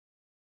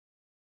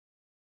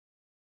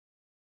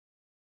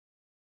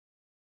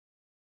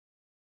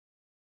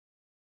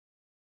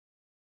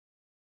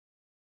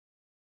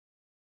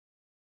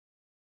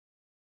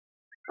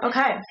Okay.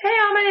 Hey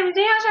y'all, my name is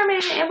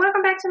Charmaine, and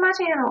welcome back to my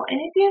channel.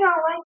 And if you don't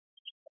like,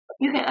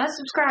 you can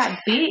unsubscribe,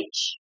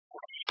 bitch.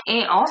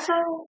 And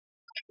also,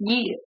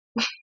 yeah.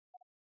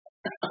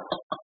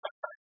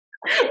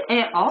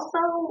 And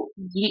also,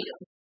 yeah.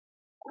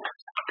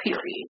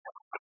 Period.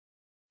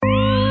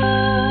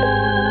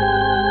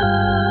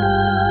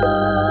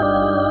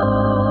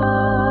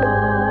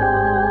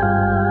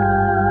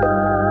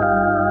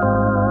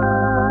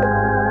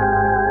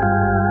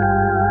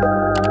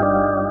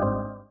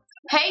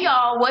 Hey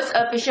y'all, what's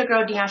up? It's your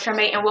girl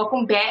Charmaine, and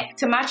welcome back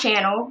to my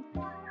channel.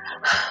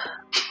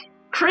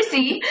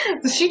 Krissie,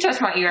 she touched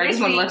my ear. I just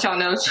want to let y'all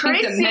know she's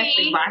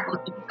domestic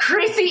violence.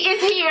 Krissie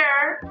is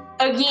here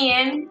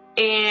again,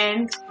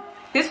 and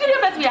this video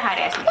about to be a hot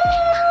ass.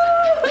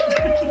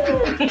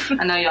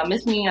 I know y'all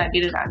miss me. I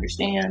get it. I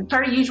understand.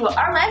 Per usual,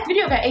 our last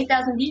video got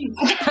 8,000 views.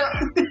 Cause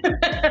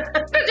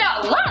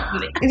y'all love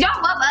me.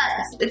 Y'all love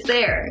us. It's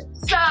there.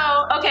 So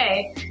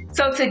okay.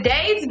 So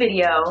today's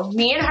video,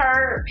 me and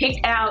her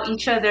picked out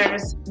each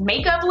other's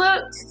makeup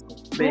looks.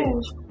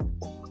 Bitch.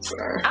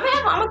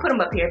 I'm gonna put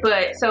them up here.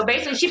 But so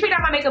basically, she picked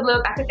out my makeup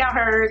look. I picked out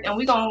hers, and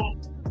we gonna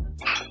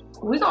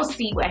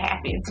see what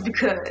happens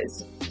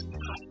because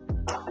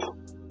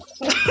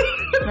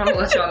I'm gonna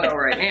let y'all know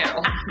right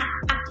now.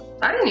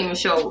 I didn't even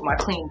show my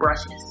clean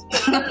brushes.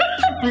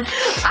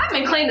 I've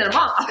been cleaning them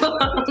off.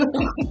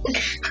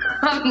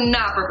 I'm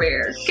not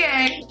prepared.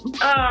 Okay.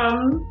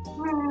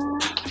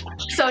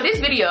 So this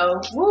video,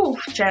 woo,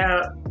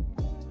 child,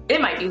 it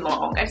might be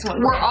long. I just want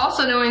to We're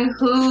also doing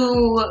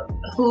who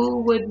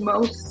would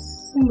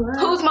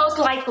who's most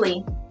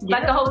likely. Yeah.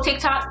 Like the whole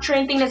TikTok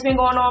trend thing that's been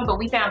going on, but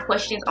we found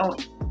questions on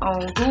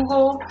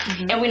Google,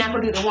 and we're not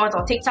gonna do the ones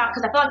on TikTok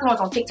because I feel like the ones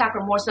on TikTok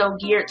are more so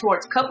geared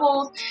towards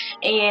couples.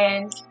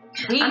 And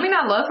I mean,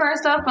 I love her and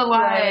stuff, but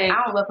like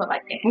I don't love her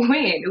like that. We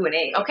ain't doing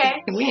it,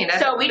 okay?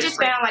 So we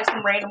just found like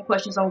some random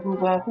questions on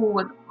Google on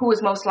who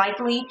is most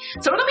likely.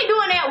 So we're gonna be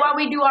doing that while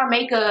we do our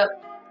makeup,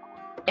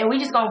 and we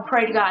just gonna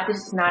pray to God this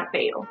is not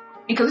fail.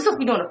 Because we're supposed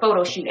to be doing a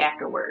photo shoot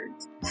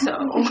afterwards. So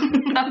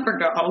I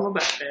forgot all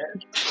about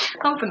that.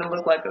 I'm gonna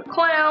look like a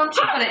clown.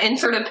 She's gonna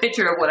insert a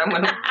picture of what I'm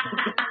gonna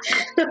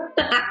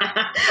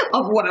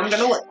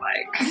look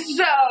like.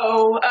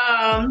 So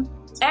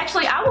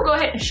actually I will go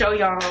ahead and show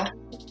y'all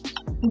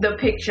the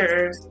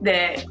pictures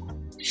that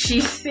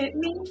she sent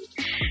me.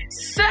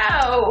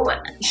 So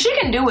she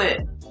can do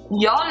it.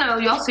 Y'all know,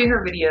 y'all see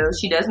her videos.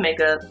 She does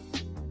makeup.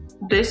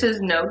 This is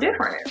no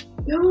different.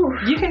 Ooh.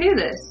 You can do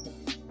this.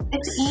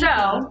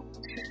 So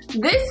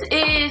this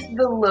is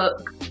the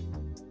look.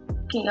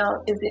 You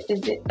know, is it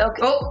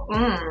okay? Oh,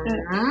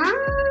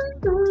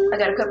 I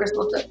gotta cover this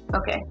both up.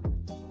 Okay.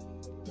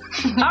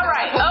 All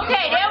right.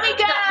 Okay. There we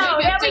go.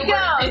 There we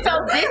go. So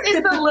this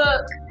is the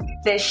look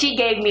that she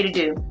gave me to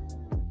do.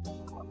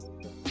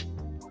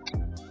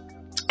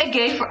 I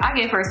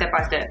gave her a step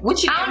by step,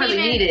 which you didn't really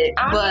need it.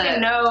 I don't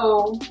even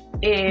know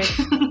if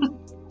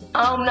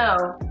I don't know.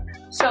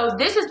 So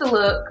this is the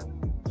look.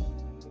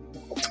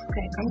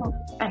 Okay, come on.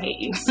 I hate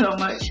you so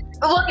much.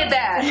 Look at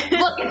that.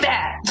 Look at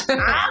that.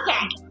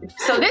 Okay.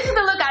 So this is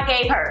the look I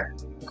gave her.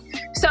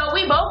 So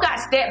we both got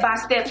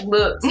step-by-step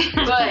looks,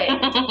 but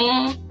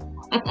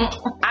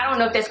I don't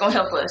know if that's going to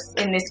help us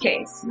in this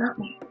case. No.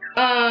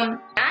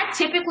 I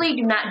typically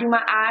do not do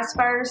my eyes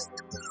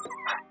first,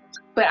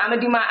 but I'm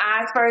going to do my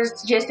eyes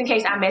first just in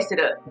case I mess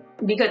it up.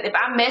 Because if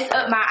I mess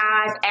up my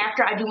eyes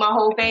after I do my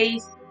whole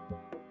face,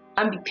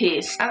 I'm be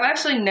pissed. I've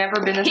actually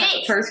never been the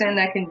type of person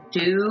that can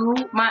do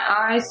my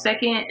eyes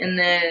second and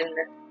then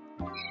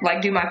like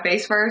do my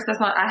face first. That's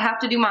not. I have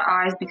to do my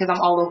eyes because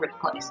I'm all over the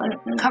place. Like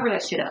cover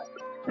that shit up.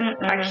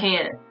 I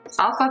can't.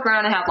 I'll fuck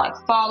around and have like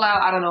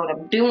fallout. I don't know what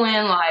I'm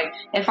doing. Like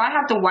if I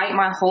have to wipe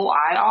my whole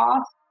eye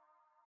off,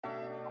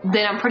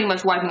 then I'm pretty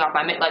much wiping off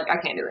my like I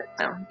can't do it.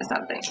 No, it's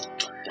not a thing.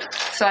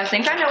 So I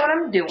think I know what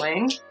I'm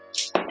doing.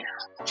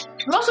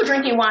 I'm also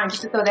drinking wine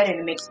just to throw that in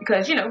the mix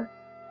because you know.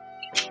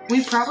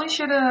 We probably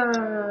should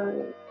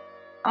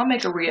I'll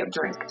make a re-up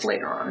drink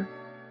later on.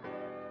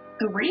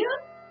 A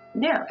re-up?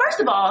 Yeah. First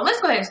of all, let's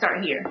go ahead and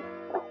start here.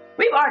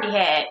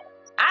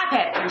 I've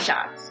had 3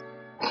 shots.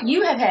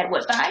 You have had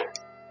what, 5?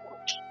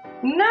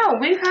 No,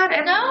 we've had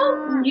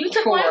you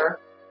took 4.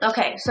 1?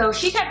 Okay, so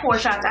she's had 4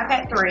 shots, I've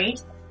had 3.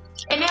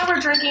 And now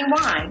we're drinking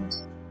wine.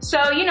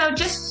 So, you know,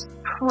 just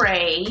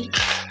pray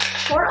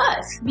for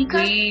us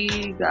because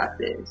we got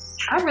this.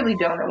 I really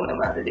don't know what I'm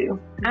about to do.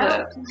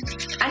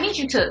 I need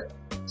you to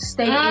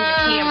stay in the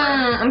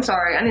camera. I'm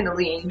sorry, I need to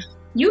lean.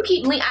 You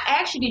keep leaning. I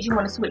actually did you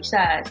want to switch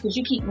sides because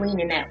you keep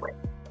leaning that way.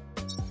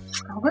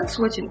 Oh, let's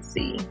switch and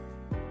see.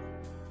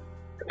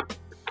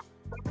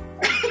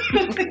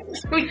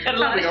 We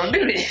gonna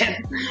do this.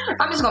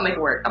 I'm just gonna make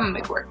it work. I'm gonna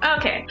make it work.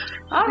 Okay.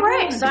 All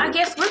right. So I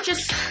guess we're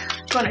just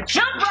gonna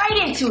jump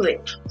right into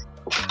it.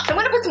 I'm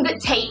gonna put some good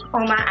tape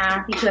on my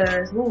eye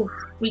because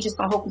we just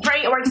gonna hope and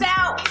pray it works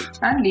out.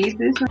 I need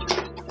this.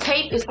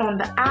 Tape is on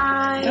the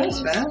eyes.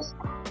 That's fast.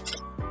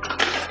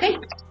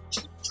 Tape.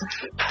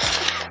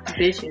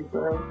 Bitches,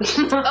 bro.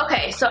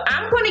 Okay, so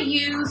I'm gonna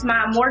use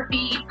my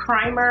Morphe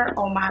primer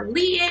on my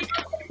lid.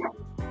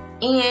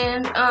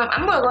 And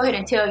I'm gonna go ahead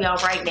and tell y'all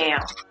right now.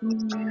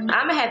 I'm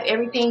gonna have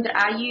everything that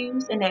I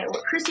use and that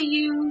what Krissie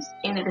used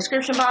in the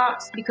description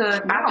box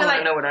because I feel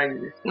like know what I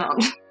use. No.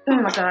 Oh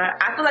my god,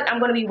 I feel like I'm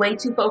gonna be way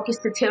too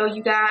focused to tell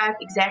you guys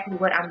exactly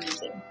what I'm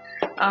using.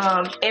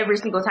 Every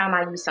single time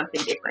I use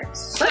something different.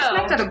 So let's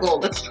make that a goal.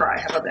 Let's try.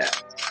 How about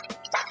that?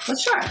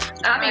 Let's try.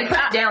 I mean, put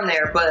it down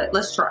there, but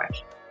let's try.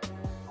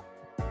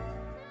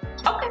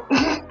 Okay.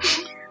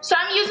 So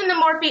I'm using the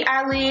Morphe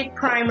Eyelid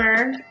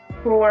Primer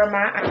for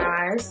my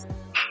eyes.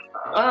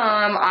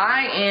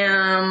 I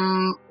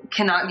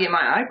cannot get my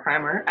eye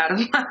primer out of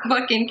my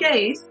fucking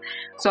case.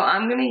 So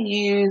I'm gonna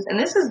use, and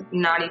this is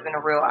not even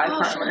a real eye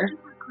primer.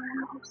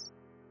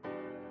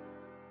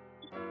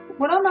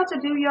 What I'm about to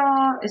do,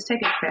 y'all, is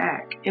take it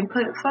back and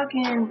put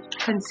fucking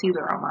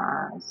concealer on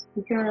my eyes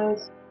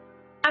because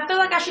I feel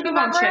like I should do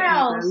my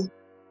brows.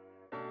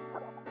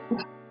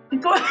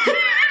 Before.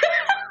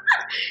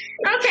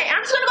 Okay,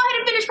 I'm just gonna go ahead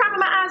and finish priming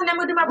my eyes and then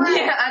we'll do my brows.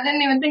 Yeah, I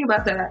didn't even think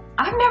about that.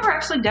 I've never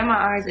actually done my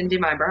eyes and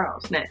did my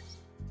brows next.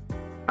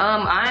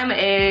 I'm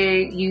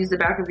a use the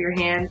back of your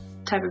hand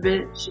type of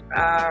bitch.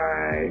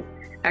 I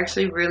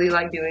actually really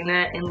like doing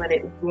that and let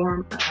it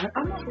warm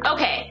up.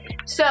 Okay,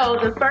 so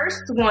the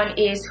first one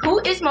is who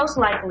is most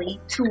likely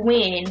to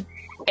win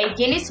a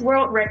Guinness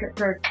World Record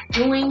for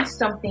doing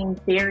something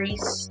very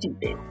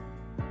stupid?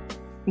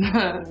 Me.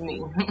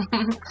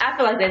 I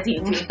feel like that's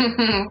you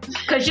too.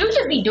 Cause you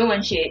just be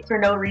doing shit for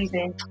no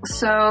reason.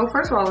 So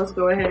first of all, let's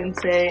go ahead and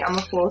say I'm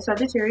a full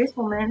Sagittarius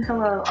woman.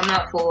 Hello. I'm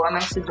not full. I'm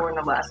actually born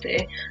the last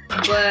day.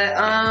 But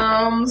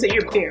so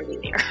you're barely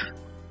there.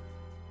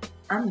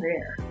 I'm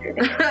there.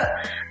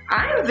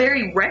 I am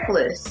very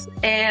reckless.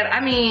 And I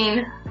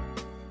mean,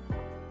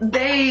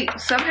 they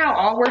somehow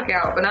all work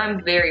out, but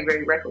I'm very,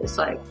 very reckless.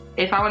 Like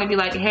if I want to be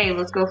like, hey,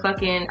 let's go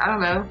fucking, I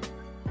don't know,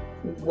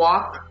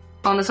 walk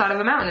on the side of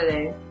a mountain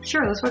today.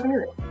 Sure, let's fucking do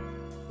it.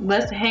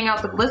 Let's hang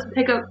out, let's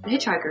pick up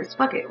hitchhikers.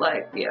 Fuck it.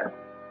 Like, yeah.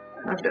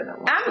 I've done that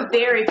once. I'm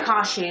very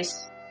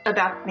cautious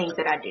about the things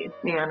that I do.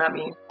 Yeah, not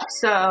me.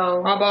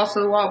 So I'm boss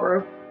of the wall,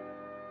 bro.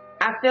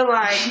 I feel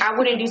like I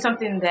wouldn't do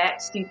something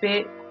that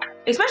stupid.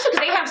 Especially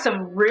because they have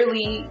some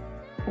really,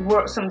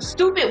 some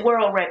stupid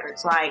world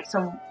records. Like,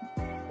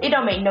 it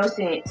don't make no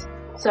sense.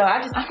 So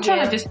I'm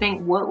trying to just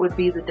think what would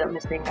be the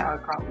dumbest thing I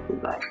would probably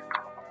like.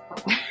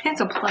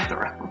 It's a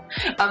plethora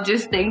of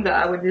just things that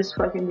I would just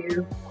fucking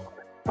do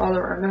all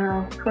around the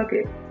house. Fuck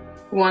it.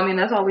 Well, I mean,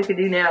 that's all we could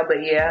do now,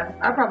 but yeah,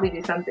 I'd probably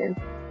do something.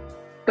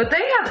 But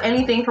they have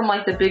anything from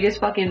like the biggest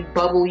fucking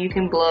bubble you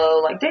can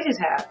blow. Like, they just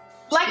have.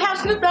 Like how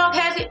Snoop Dogg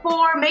has it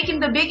for making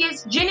the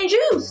biggest gin and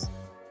juice.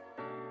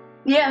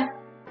 Yeah.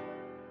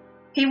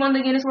 He won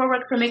the Guinness World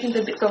Record for making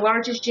the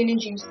largest gin and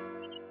juice.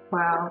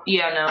 Wow.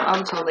 Yeah, no, I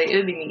would totally, it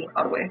would be me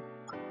all the way.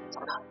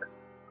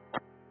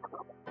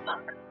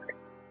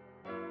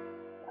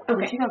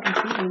 Okay. You got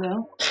concealer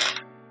though.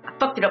 I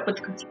fucked it up with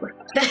the concealer.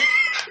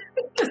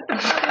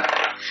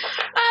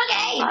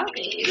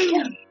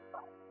 Okay.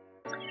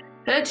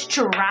 Let's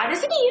try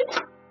this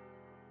again.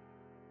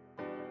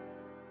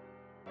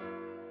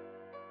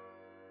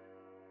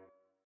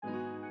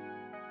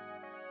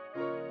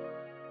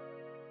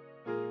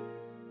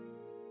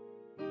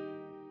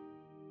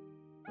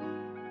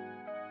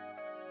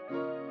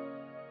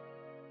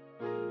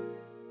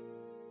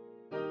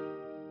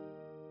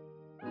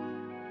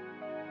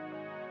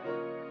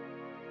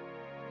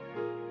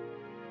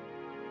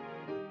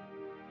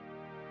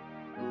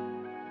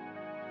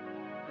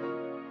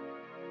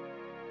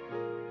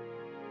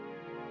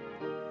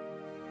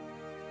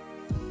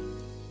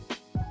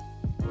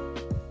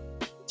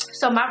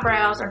 So my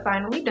brows are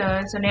finally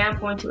done. So now I'm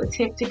going to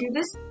attempt to do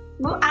this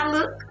little eye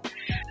look.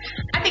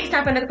 I think it's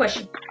time for another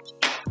question.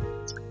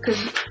 Cause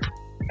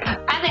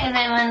I think it's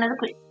time for another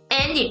question.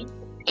 And you.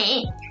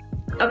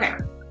 Okay.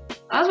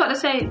 I was about to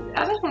say,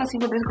 I just want to see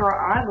what this girl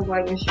eye looks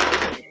like when she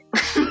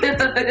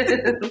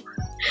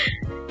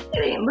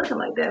it ain't looking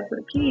like that for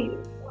the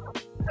kids.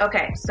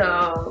 Okay,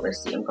 so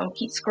let's see. I'm gonna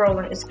keep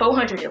scrolling. It's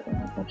 400 of them.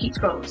 I'm gonna keep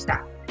scrolling.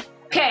 Stop.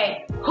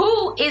 Okay,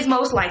 who is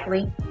most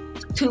likely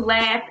to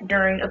laugh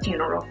during a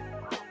funeral?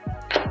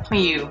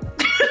 You.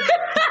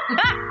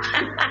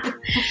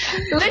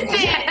 Listen,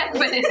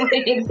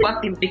 definitely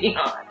fucking Dion.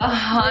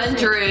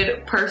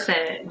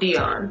 100%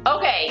 Dion.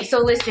 Okay, so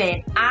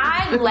listen,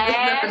 I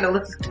laugh. Nothing to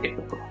listen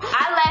to.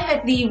 I laugh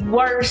at the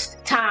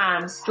worst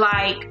times,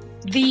 like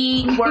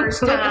the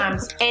worst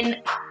times,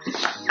 and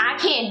I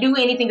can't do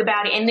anything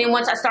about it. And then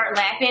once I start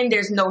laughing,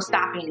 there's no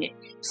stopping it.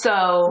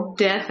 So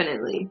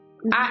definitely.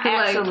 I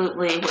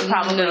absolutely would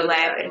probably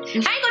laugh. I ain't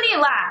gonna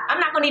even lie. I'm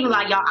not gonna even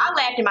lie, y'all. I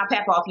laughed at my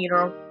papa's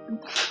funeral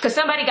because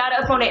somebody got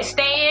up on that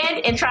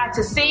stand and tried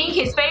to sing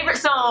his favorite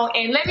song,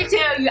 and let me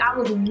tell you, I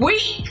was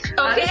weak.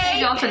 Okay, I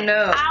need y'all to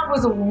know. I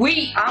was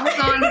weak. I was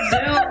on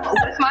Zoom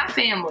with my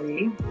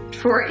family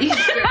for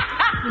Easter.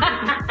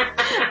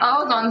 I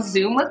was on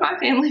Zoom with my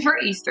family for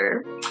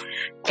Easter,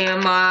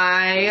 and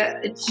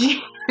my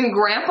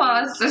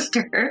grandpa's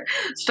sister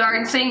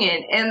started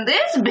singing, and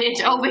this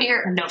bitch over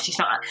here, no, she's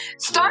not,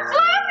 starts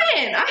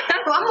laughing.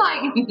 I'm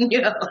like,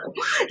 yo,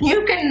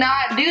 you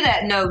cannot do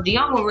that. No,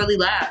 Dion will really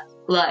laugh.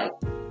 Like,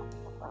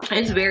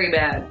 it's very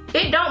bad.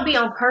 It don't be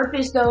on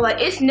purpose though.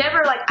 Like, it's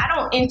never like, I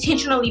don't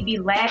intentionally be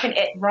laughing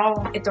at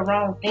the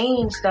wrong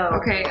things though.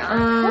 Okay.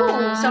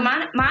 So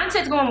mine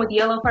says going with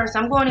yellow first.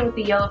 I'm going in with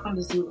the yellow from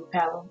the Zulu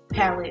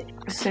palette.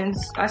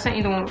 Since I sent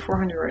you the one with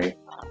 400, right?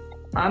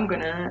 I'm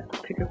gonna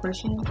pick a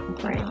question.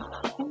 Right.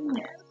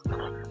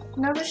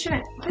 No, this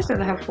shouldn't. This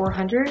doesn't have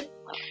 400.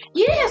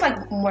 Yeah, it's like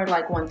more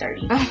like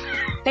 130.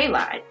 They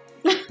lied.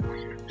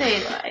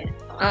 They lied.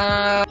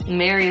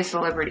 Marry a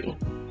celebrity.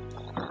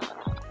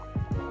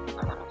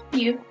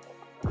 You.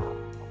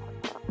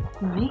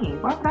 Me?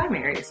 Why would I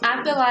marry a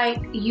celebrity? I feel like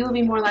you would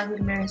be more likely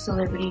to marry a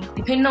celebrity,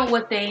 depending on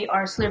what they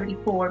are a celebrity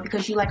for,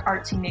 because you like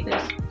artsy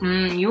niggas.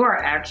 You are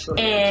actually.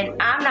 And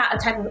I'm not a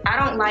type of, I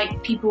don't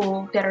like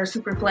people that are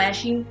super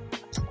flashy.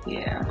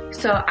 Yeah.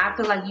 So I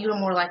feel like you're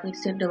more likely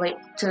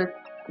to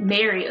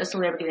marry a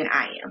celebrity than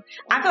I am.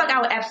 I feel like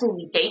I would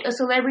absolutely date a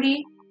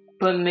celebrity.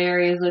 But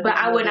marry a celebrity.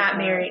 But I would not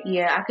marry,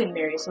 I couldn't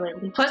marry a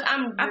celebrity. Plus,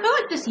 I feel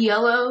like this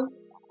yellow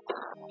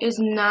is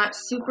not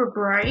super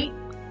bright.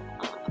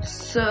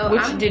 So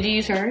did you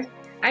use hers?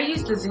 I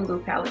used the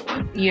Zulu palette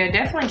one. Yeah,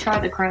 definitely try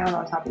the crayon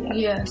on top of that.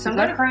 Yeah, so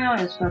that crayon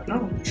is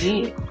fucking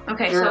shit.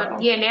 Okay, girl.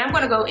 So yeah, now I'm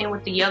gonna go in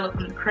with the yellow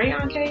from the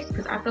crayon case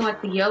because I feel like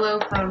the yellow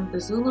from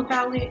the Zulu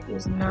palette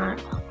is not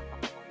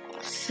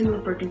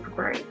super duper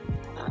bright,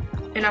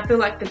 and I feel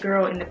like the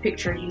girl in the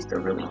picture used a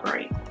really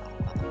bright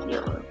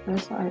yellow.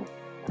 That's right.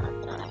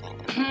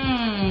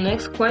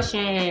 Next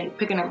question.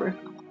 Pick a number.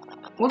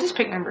 We'll just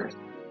pick numbers.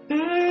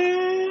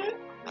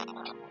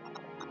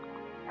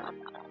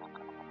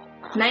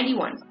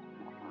 91.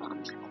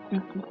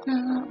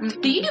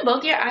 Do you do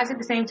both your eyes at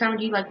the same time, or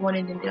do you like one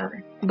and then the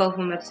other? Both of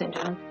them at the same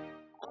time.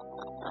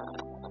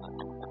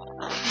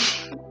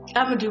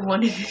 I'm gonna do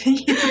one and then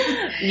the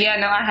other. Yeah,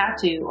 no, I have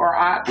to. Or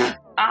I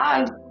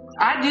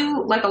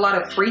do like a lot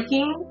of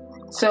freaking.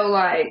 So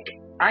like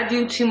I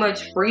do too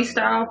much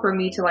freestyle for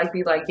me to like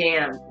be like,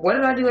 damn, what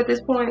did I do at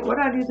this point? What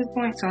did I do at this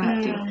point? So I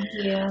have to.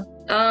 Yeah.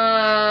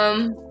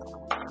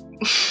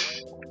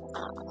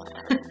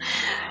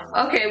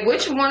 Okay,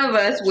 which one of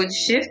us would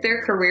shift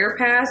their career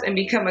paths and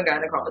become a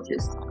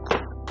gynecologist?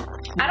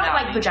 I don't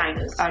like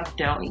vaginas. I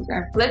don't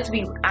either.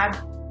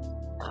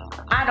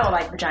 I don't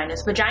like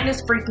vaginas.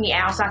 Vaginas freak me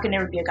out, so I could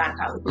never be a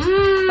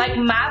gynecologist. Like,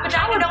 my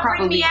vagina don't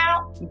freak me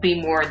out.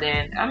 Be more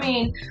than, I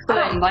mean, I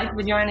don't like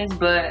vaginas,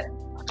 but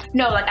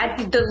no,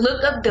 like the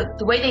look of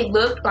the way they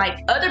look,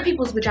 like other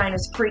people's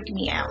vaginas freak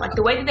me out. Like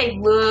the way that they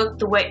look,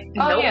 the way.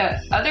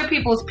 Yeah, other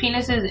people's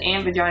penises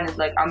and vaginas.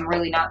 Like I'm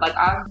really not like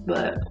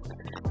but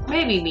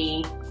maybe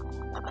me,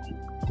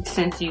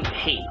 since you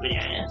hate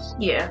vaginas.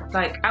 Yeah,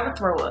 like I would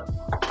throw up.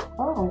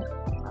 Oh,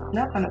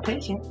 not on a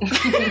patient.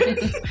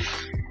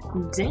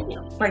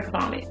 Damn, like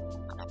vomit.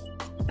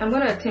 I'm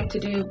gonna attempt to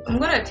do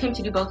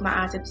both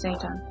my eyes at the same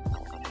time.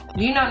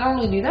 Do you not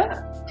normally do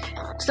that?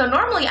 So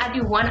normally I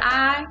do one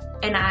eye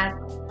and I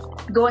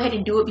go ahead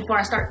and do it before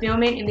I start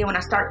filming, and then when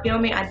I start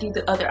filming I do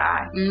the other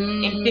eye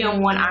and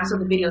film one eye so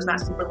the video is not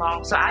super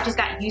long. So I just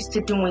got used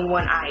to doing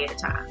one eye at a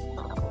time.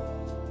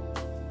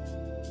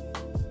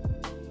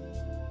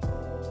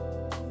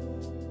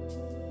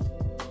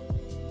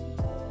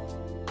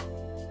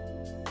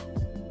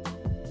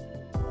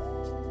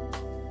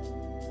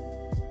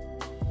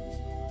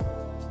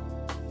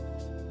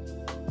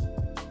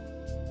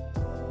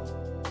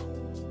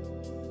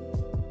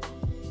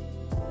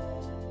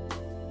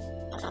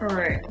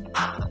 Alright.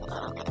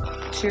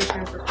 It's your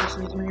turn for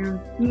questions, ma'am.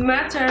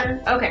 My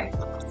turn. Okay.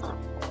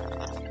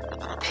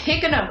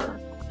 Pick a number.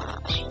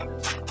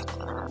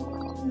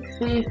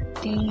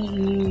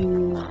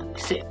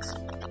 56.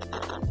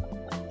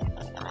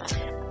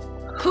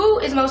 Who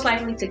is most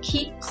likely to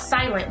keep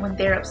silent when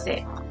they're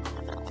upset?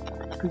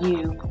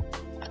 You.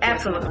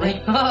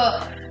 Absolutely.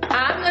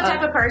 I'm the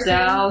type of person.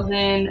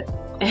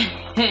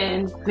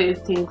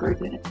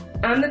 1,015%.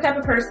 I'm the type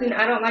of person,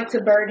 I don't like to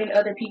burden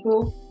other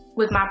people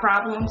with my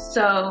problems.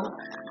 So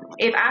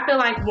if I feel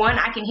like one,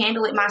 I can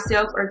handle it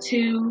myself, or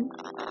two,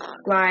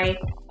 like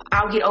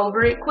I'll get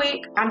over it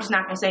quick, I'm just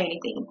not gonna say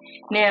anything.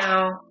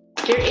 Now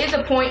there is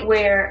a point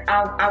where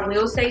I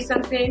will say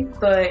something,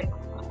 but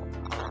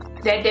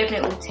that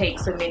definitely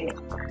takes a minute.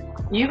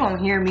 You gonna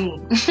hear me.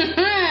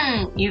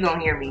 You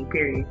gonna hear me,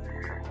 period.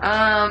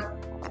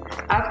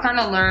 I've kind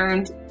of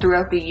learned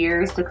throughout the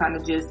years to kind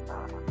of just,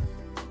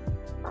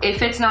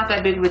 if it's not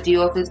that big of a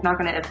deal, if it's not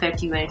going to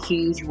affect you in a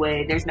huge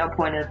way, there's no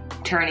point of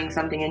turning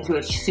something into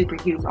a super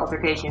huge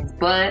altercation.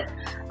 But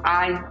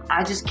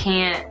I just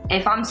can't,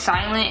 if I'm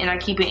silent and I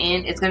keep it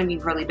in, it's going to be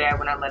really bad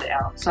when I let it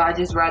out. So I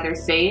just rather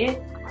say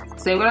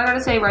what I got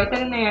to say right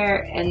then and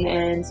there, and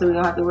then so we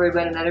don't have to worry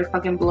about another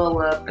fucking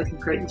blow up or some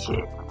crazy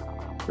shit.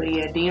 But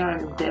yeah,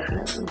 Dion is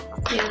definitely.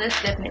 Yeah, that's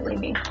definitely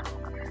me.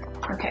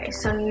 Okay,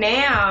 so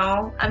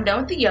now I'm done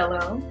with the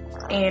yellow,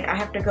 and I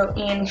have to go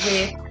in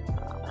with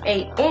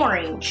a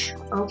orange.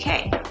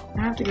 Okay.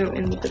 I have to go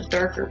in with the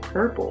darker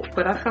purple,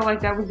 but I felt like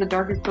that was the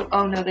darkest.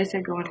 Oh no, they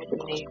said go in with the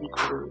navy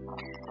blue.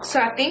 So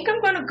I think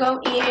I'm gonna go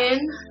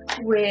in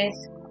with.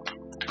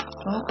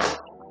 Oh.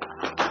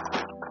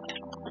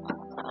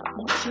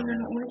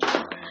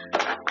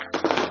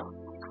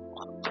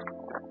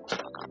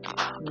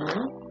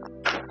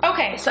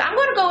 Okay, so I'm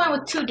gonna go in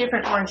with two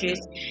different oranges.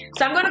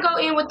 So I'm gonna go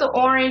in with the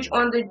orange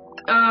on the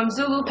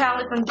Zulu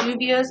palette from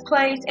Juvia's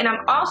place, and I'm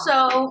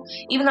also,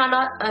 even though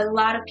not a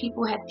lot of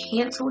people have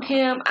canceled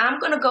him, I'm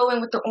gonna go in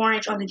with the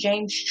orange on the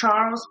James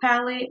Charles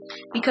palette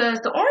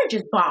because the orange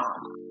is bomb.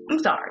 I'm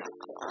sorry.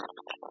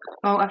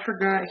 Oh, I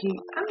forgot he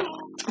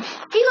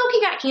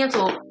low-key got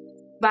canceled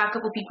by a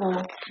couple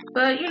people,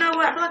 but you know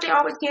what? I feel like they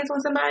always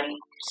canceling somebody.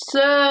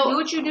 So Do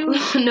what you do.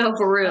 No,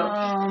 for real.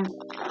 I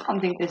don't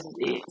think this is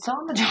it. So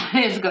I'm gonna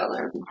try his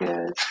color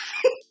because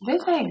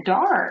this ain't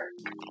dark.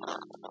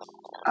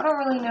 I don't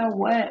really know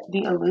what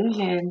the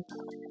illusion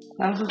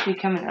I'm supposed to be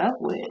coming up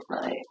with.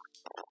 Like,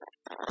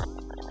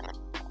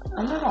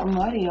 I'm not gonna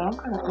lie to y'all, I'm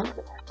kind of over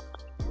it.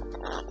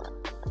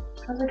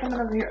 How's it coming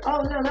over here?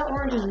 Oh no, that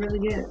orange is really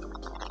good.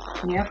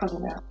 Yeah, I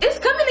fucking know. It's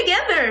coming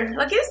together.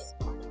 Like it's.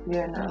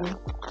 Yeah, no,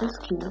 it's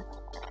cute.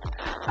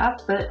 I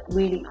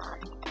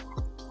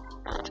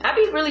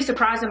be really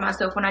surprising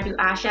myself when I do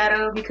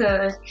eyeshadow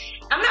because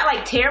I'm not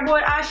like terrible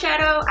at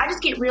eyeshadow. I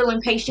just get real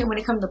impatient when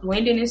it comes to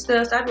blending and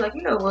stuff. So I'd be like,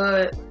 you know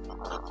what?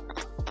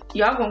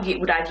 Y'all gonna get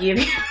what I give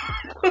you.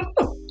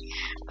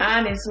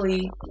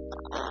 Honestly.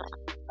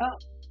 Oh.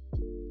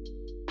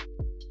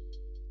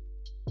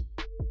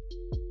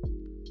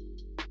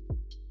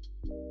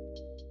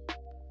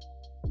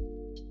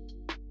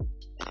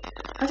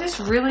 I just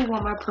really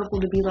want my purple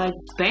to be like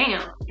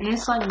bam, and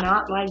it's like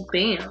not like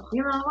bam.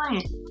 You know what I'm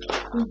saying?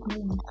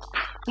 Mm-hmm.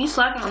 You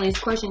slacking on these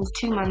questions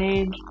too, my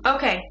nigga.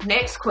 Okay,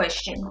 next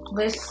question.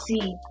 Let's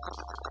see.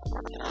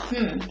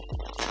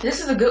 This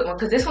is a good one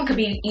because this one could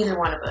be either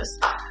one of us.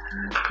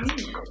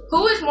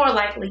 Who is more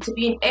likely to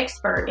be an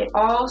expert at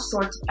all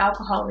sorts of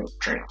alcoholic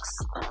drinks?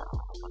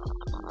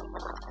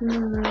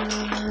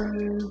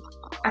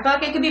 I feel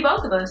like it could be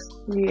both of us.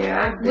 Yeah,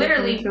 I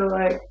literally feel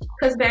like,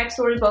 because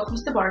backstory, both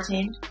used to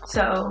bartend,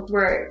 so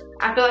right.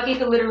 I feel like it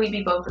could literally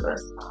be both of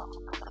us.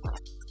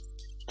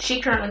 She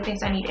currently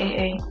thinks I need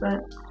AA, but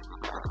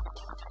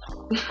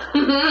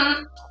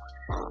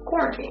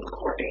quarantine.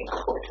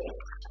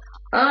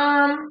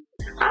 I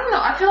don't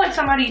know. I feel like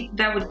somebody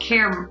that would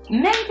care,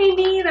 maybe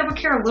me, that would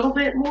care a little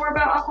bit more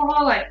about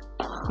alcohol, like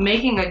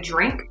making a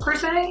drink per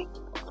se.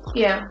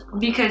 Yeah,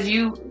 because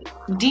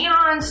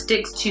Dion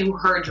sticks to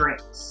her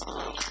drinks.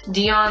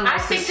 Dion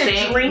likes I stick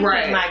to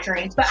drinking my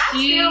drinks, but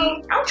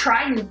I'll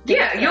try new things.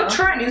 Yeah, you'll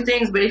try new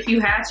things, but if you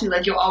had to,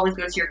 like, you'll always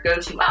go to your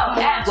go-to. Oh,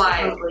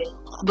 absolutely. Like,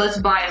 let's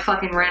buy a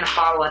fucking random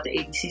bottle at the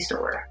ABC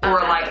store. Or,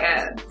 like,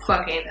 at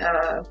fucking,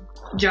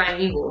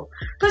 Giant Eagle.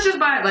 Let's just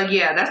buy it. Like,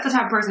 yeah, that's the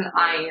type of person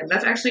I am.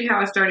 That's actually how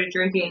I started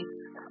drinking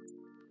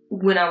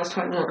when I was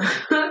 21.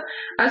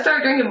 I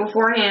started drinking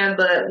beforehand,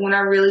 but when I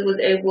really was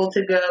able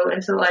to go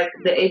into like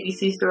the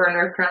ABC store in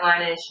North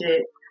Carolina and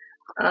shit,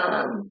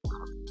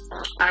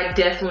 I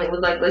definitely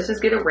was like, let's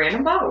just get a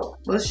random bottle.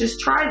 Let's just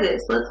try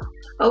this.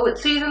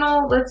 It's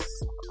seasonal. Let's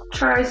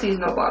try a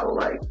seasonal bottle,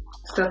 like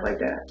stuff like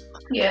that.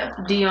 Yeah.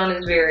 Dion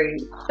is very.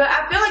 But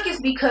I feel like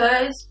it's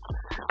because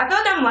I feel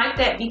like I'm like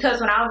that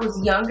because when I was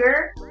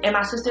younger and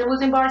my sister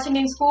was in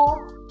bartending school,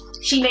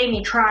 she made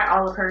me try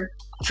all of her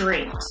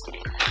drinks.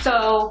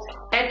 So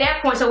at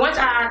that point, so once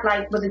I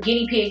like was a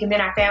guinea pig and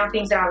then I found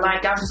things that I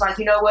liked, I was just like,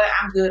 you know what,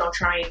 I'm good on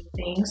trying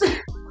things.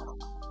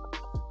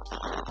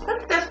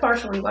 That's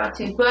partially why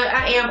too. But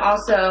I'm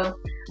also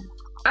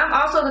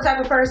the type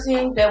of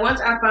person that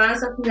once I find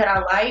something that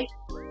I like,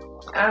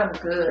 I'm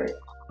good.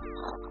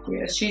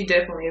 Yeah, she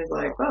definitely is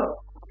like, oh,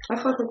 I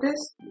fuck with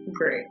this?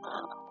 Great.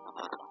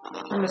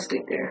 I'm gonna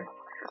stick there.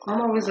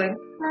 I'm always like,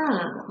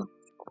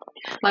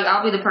 Like,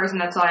 I'll be the person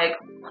that's like,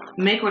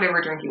 make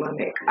whatever drink you want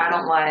to make. I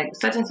don't like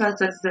such and such,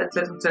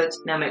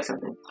 now make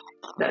something.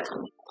 That's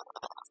me.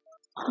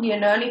 Yeah,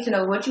 no, I need to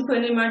know what you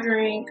putting in my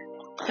drink,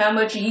 how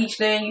much of each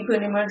thing you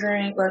put in my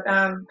drink. Like,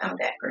 I'm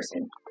that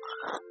person.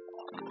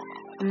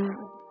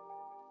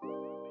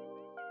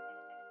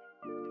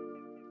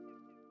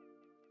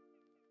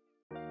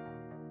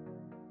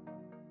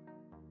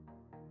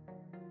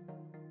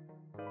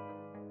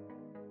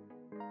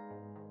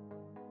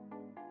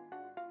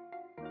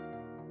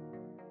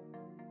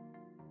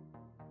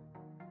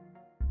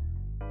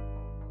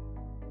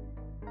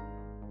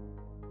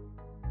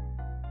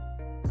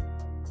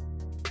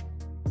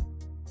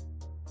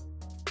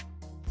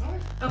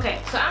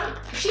 Okay, so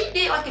she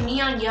did like a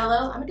neon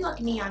yellow. I'm gonna do like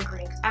a neon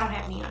green because I don't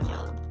have neon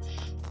yellow.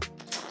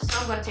 So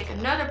I'm gonna take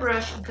another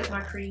brush and cut my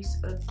crease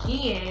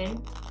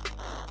again.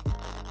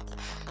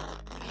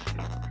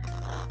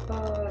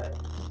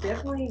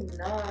 Definitely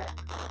not.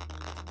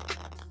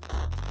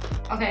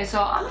 Okay,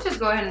 so I'm gonna just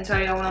go ahead and tell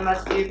y'all what I'm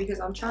about to do because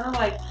I'm trying to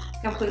like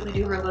completely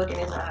do her look and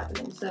it's not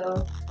happening.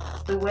 So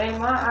the way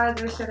my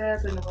eyes are set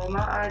up and the way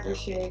my eyes are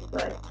shaped,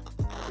 like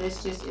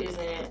this just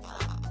isn't.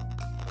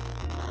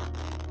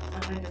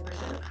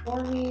 100% for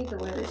me, the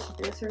way that she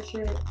does her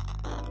shit.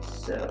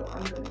 So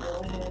I'm gonna go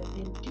ahead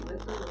and do it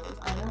the way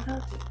I know how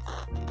to.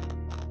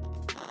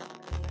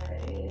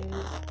 And that is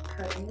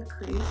cutting the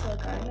crease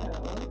like I know.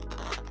 And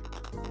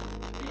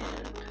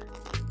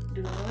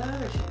doing all that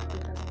other shit.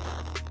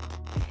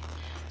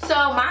 So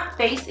my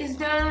face is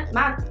done.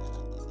 My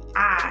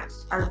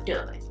eyes are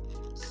done.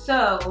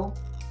 So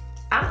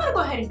I'm gonna go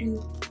ahead and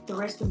do the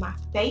rest of my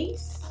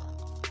face.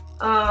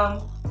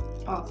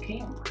 Off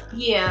camera.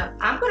 Yeah,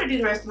 I'm gonna do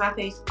the rest of my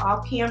face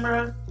off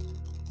camera.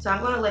 So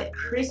I'm gonna let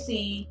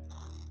Krissie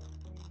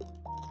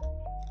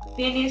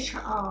finish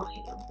her. Oh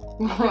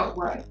hell.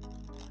 Right.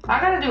 I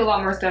gotta do a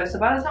lot more stuff. So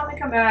by the time we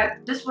come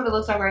back, this is what it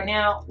looks like right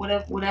now.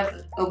 Whatever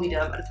it'll be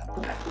done by the time we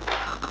come back.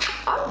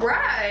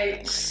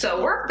 Alright,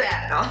 so we're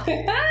back.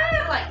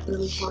 Like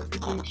really short.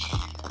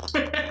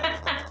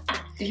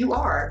 You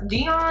are.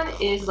 Dion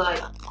is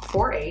like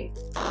 4'8",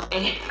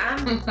 and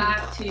I'm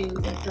 5'2"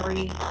 and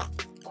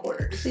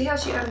 3/4. See how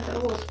she added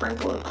that little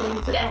sprinkle of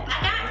things?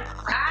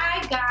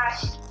 I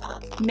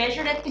got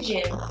measured at the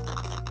gym,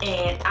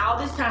 and all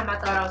this time I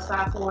thought I was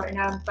 5'4", and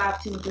now I'm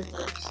 5'2" and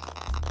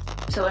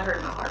 3/4. So it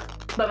hurt my heart.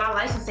 But my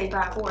license say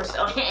 5'4",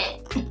 so I'm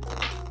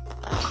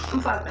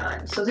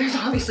 5'9", so there's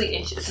obviously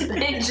inches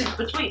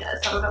between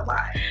us. I don't know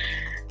why.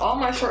 All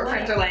my short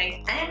friends are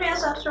like, I didn't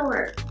realize I'm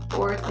short.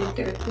 Or think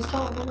they're this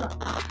tall, I don't know.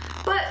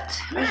 But,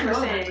 as you're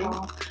saying.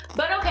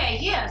 But okay,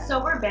 yeah, so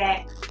we're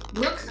back.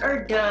 Looks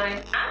are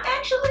done. I'm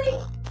actually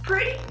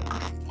pretty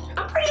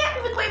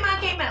happy with the way mine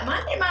came out.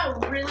 Mine came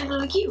out really,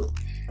 really cute.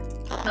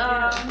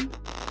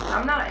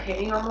 I'm not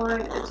hating on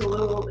mine.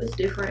 It's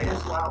different and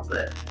it's wild,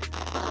 but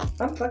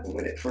I'm fucking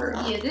with it for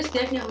real. Yeah, this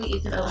definitely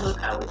isn't a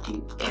look I would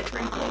do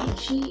every day.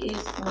 She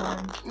is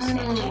on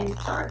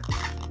Snapchat. Sorry.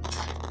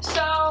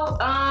 So,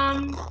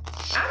 I'm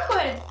gonna go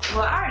ahead.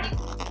 Well,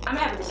 I'm gonna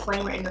have a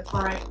disclaimer in the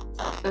front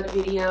of the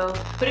video.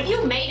 But if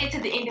you made it to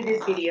the end of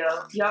this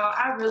video, y'all,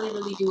 I really,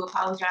 really do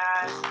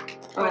apologize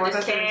for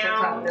the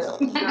sound.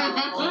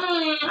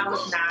 I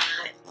was not.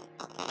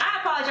 I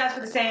apologize for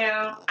the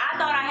sound. I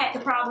thought I had the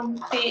problem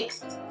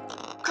fixed.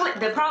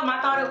 The problem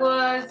I thought it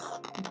was,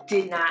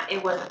 did not.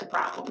 It wasn't the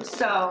problem.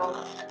 So,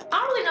 I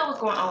don't really know what's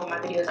going on with my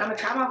videos. I'm gonna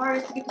try my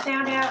hardest to get the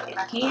sound out if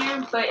I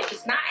can, but if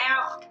it's not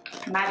out,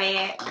 my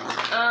bad.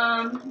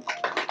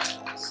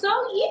 So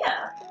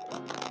yeah.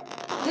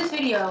 This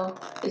video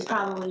is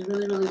probably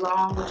really, really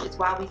long, which is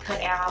why we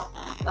cut out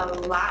a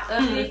lot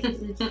of it.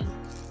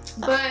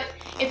 But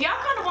if y'all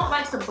kind of want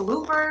like some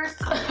bloopers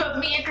of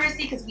me and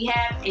Krissie, because we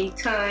have a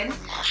ton,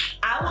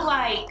 I will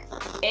like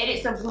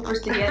edit some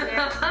bloopers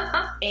together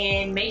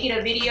and make it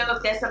a video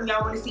if that's something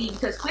y'all want to see,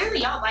 because clearly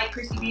y'all like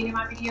Krissie being in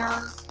my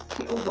videos.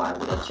 Why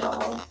would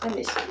y'all? I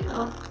miss you.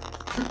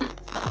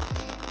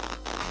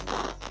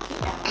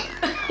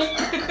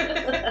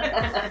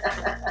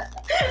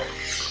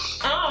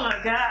 Oh my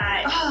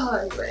god. Oh,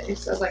 anyway,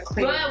 so it's like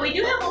crazy. But we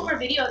do have one more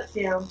video to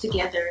film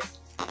together.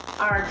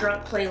 Our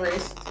drunk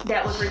playlist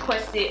that was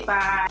requested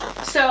by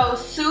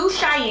Sue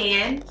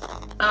Cheyenne.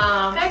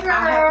 Hey girl.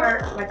 I have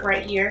her like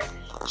right here.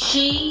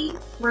 She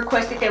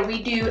requested that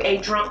we do a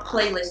drunk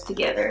playlist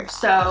together.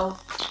 So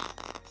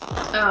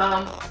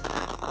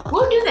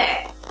we'll do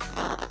that.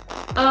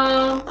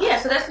 Yeah,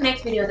 so that's the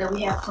next video that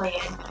we have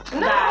planned. No,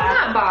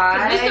 not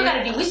bye. We still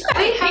gotta do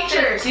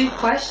pictures. Do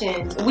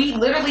questions. We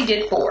literally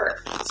did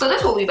 4. So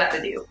that's what we about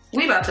to do.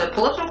 We about to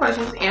pull up some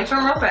questions, answer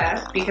them real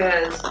fast,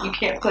 because you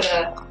can't put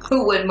a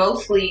who would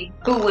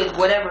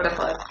whatever the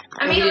fuck.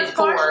 I mean, let's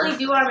partially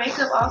do our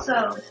makeup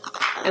also.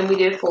 And we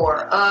did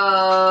 4.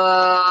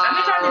 I'm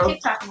gonna try the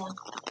TikTok one.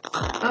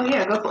 Oh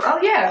yeah, go for it. Oh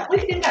yeah, we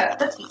can do that.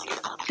 That's easier.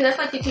 Cause that's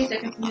like 15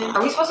 seconds.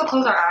 Are we supposed to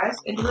close our eyes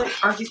and do it?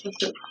 Aren't you supposed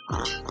to?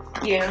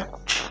 Yeah.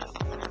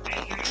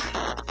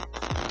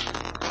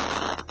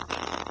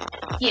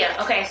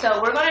 Yeah, okay,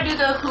 so we're gonna do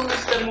the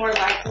who's the more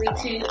likely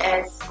to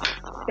as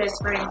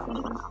best friend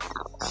thing.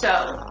 So,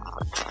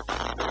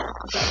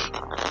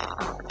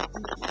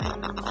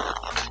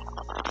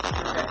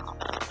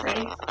 okay.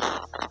 Ready?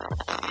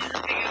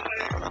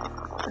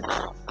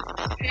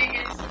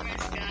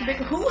 Big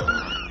who?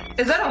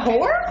 Is that a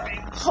whore?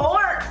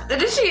 Whore?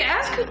 Did she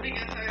ask?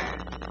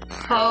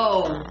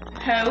 Ho.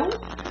 Ho?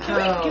 Can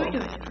we do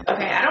it?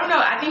 Okay, I don't know.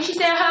 I think she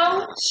said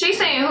ho. She's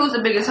saying who's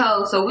the biggest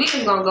hoe, so we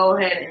just gonna go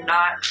ahead and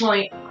not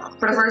point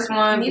for the first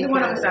one. Neither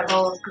one of us are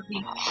hoes,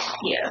 because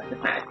yeah,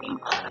 that's not a thing.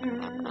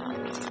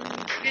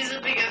 Who's the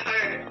bigger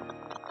hoe?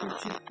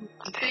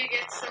 Who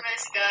gets the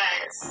most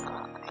guys?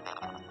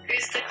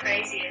 Who's the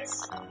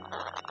craziest?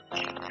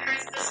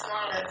 Who's the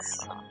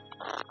smartest?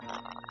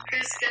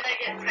 Who's gonna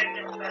get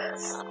pregnant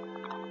first?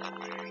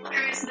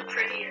 Who's the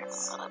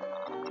prettiest?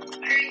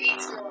 Who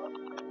eats more?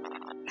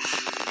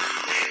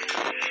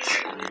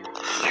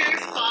 Who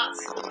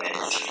farts the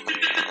most?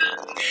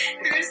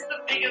 Who's the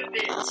bigger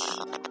bitch?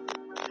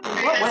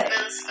 Who has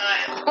better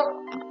style?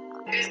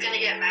 Who's gonna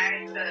get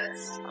married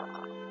first?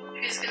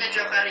 Who's gonna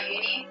drop out of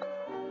uni?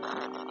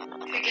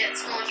 Who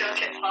gets more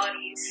judge at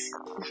parties?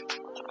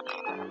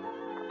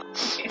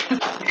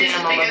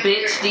 Damn, I'm a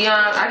bitch,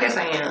 Dion. I guess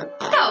I am.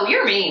 No,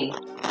 you're mean.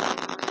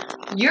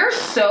 You're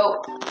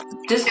so...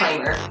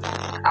 Disclaimer.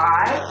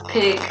 I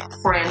pick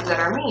friends that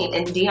are mean,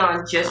 and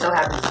Dion just so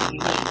happens to be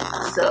mean.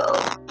 So...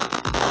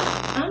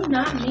 I'm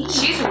not mean.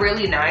 She's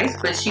really nice,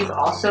 but she's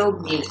also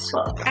mean as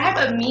fuck. I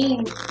have a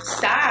mean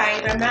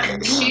side. I'm not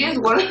mean. She is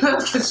one of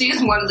those.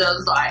 She's one of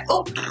those like,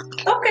 oh,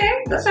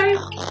 okay, that's how you.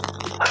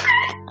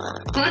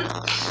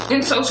 Okay.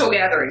 In social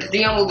gatherings,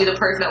 Dion will be the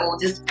person that will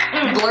just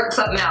blurt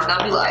something out, and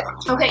I'll be like,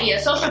 okay, yeah,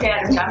 social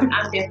gatherings. I'm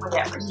definitely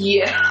that person.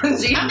 Yeah. I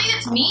mean,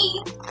 it's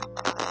me.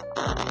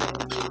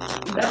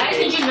 I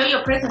think you know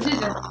your presence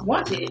isn't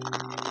wanted.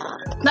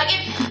 Like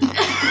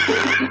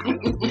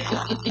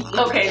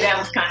okay, that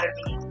was kind of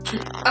mean.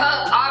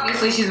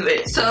 Obviously she's a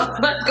bitch, so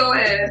let's go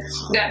ahead.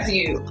 Back to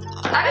you.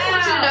 I just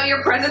want you to know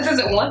your presence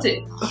isn't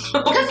wanted.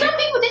 Because some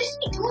people, they just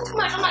be doing too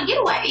much. I'm like, get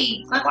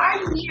away. Like, why are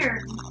you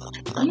here?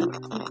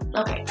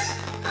 Okay.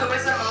 Who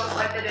is the most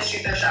likely to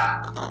shoot their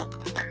shot?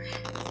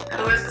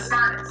 Who is the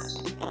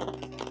smartest?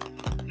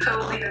 Who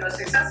will be the most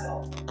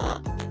successful?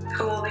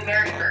 Who will be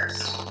married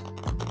first?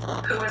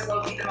 Who is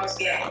low-key the most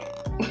gay?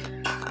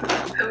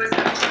 Who is the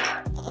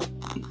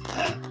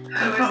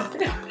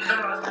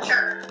most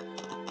mature?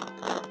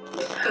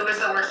 Who is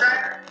the worst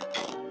driver?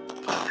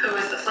 Who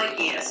is the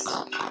flakiest?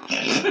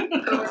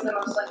 Who is the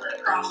most likely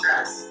to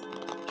cross-dress?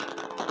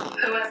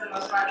 Who has the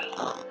most money?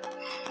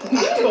 Who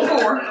is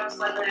the most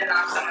likely to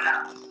knock someone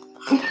up?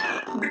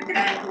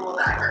 And who will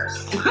die first?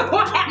 We're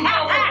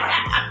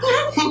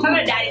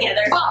gonna die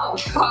together.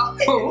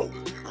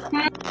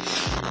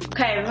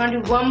 Okay, we're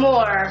gonna do one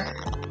more.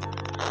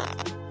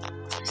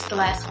 It's the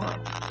last one.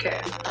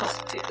 Okay, let's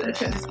do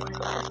this one.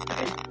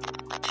 Okay.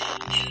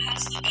 Who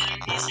has the better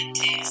music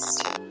taste?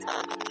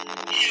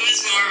 Who is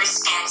more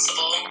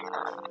responsible?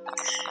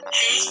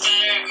 Who's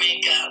better at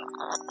makeup?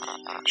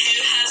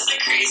 Who has the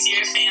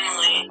crazier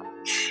family?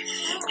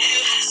 Who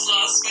has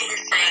lost more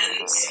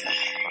friends?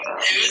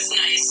 Who is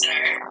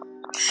nicer?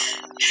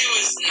 Who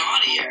is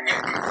naughtier?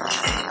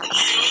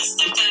 Who is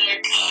the better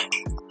cook?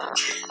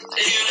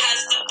 Who has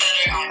the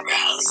better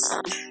eyebrows?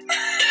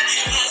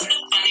 Who has the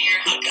funnier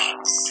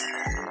hookups?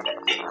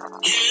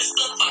 Who is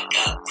the fuck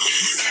up? Who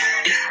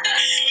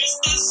is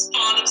the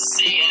spawn of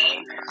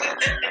sand?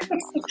 Who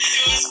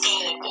is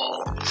gullible?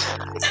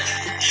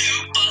 Who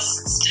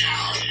busts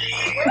down?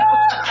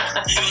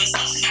 Who has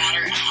the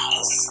fatter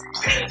ass?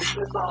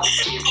 Who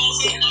falls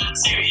in love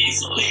too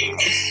easily?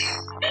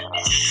 Who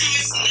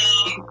is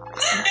numb?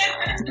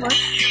 Who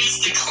is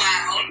the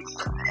clown?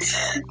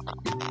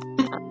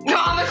 No,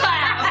 I'm a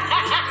clown.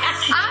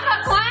 I'm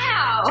a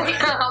clown.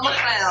 I'm a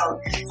clown.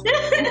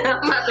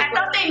 I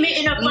thought they meant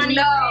in a funny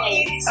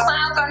way.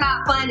 Clowns are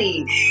not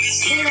funny.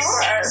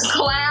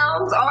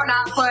 Clowns are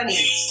not funny.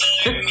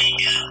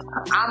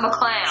 I'm a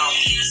clown.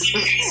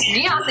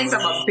 Dion thinks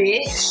I'm a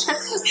bitch.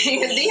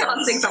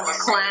 Dion thinks I'm a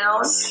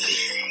clown.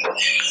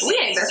 We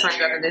ain't best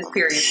friends after this,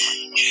 period.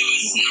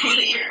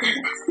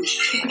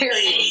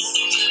 Period.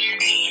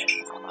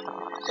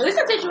 At least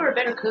I said you were a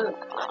better cook.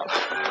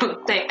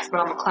 Thanks, but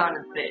I'm a clown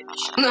and a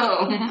bitch.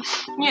 No.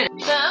 Yeah.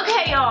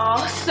 Okay,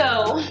 y'all.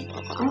 So,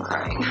 I'm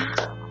crying.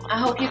 I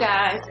hope you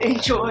guys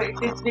enjoyed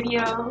this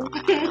video.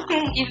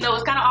 Even though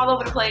it's kind of all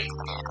over the place.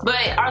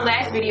 But our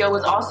last video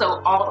was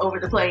also all over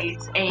the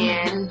place.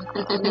 And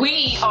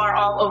we are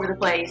all over the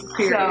place.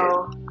 Period.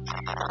 So,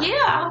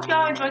 yeah, I hope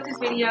y'all enjoyed this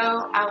video.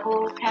 I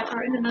will have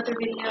her in another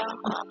video.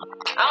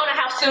 I don't know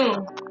how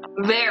soon.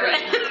 Very.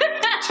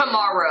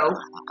 Tomorrow.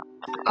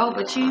 Oh,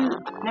 but you...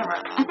 Never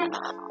mind.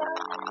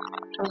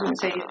 I was gonna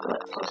say you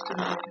like posted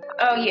me.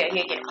 Oh, yeah.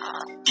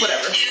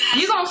 Whatever.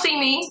 You gonna see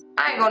me.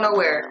 I ain't going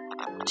nowhere.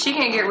 She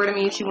can't get rid of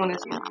me if she wanted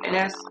to. And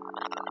that's...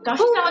 Don't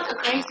you sound like a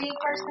crazy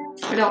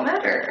person? It don't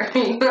matter.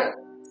 It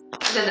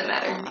doesn't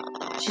matter.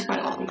 She's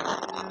gonna love me.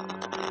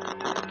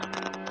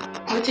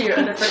 Wait till your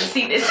other friends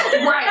see this.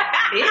 Right,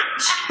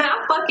 bitch.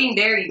 How fucking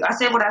dare you? I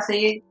said what I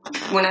said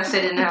when I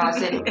said it and how I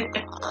said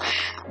it.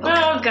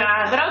 Oh,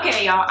 God. But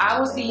okay, y'all. I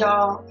will see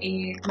y'all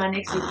in my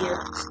next video.